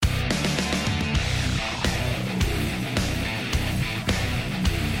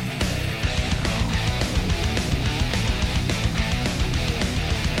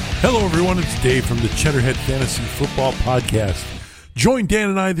Hello, everyone. It's Dave from the Cheddarhead Fantasy Football Podcast. Join Dan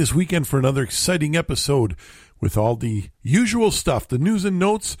and I this weekend for another exciting episode with all the usual stuff, the news and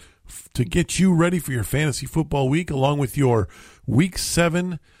notes to get you ready for your fantasy football week, along with your Week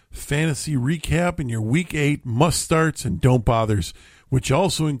 7 fantasy recap and your Week 8 must-starts and don't-bothers, which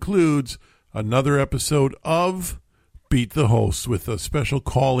also includes another episode of Beat the Host with a special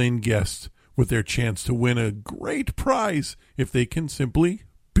call-in guest with their chance to win a great prize if they can simply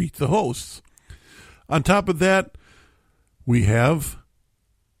beat the hosts. On top of that, we have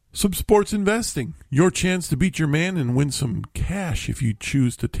some sports investing. Your chance to beat your man and win some cash if you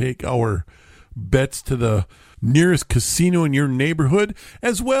choose to take our bets to the nearest casino in your neighborhood,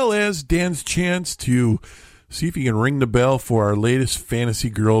 as well as Dan's chance to see if he can ring the bell for our latest Fantasy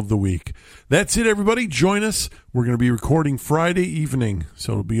Girl of the Week. That's it, everybody. Join us. We're going to be recording Friday evening,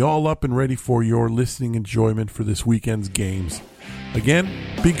 so it'll be all up and ready for your listening enjoyment for this weekend's games. Again,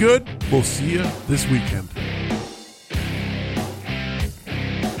 be good. We'll see you this weekend.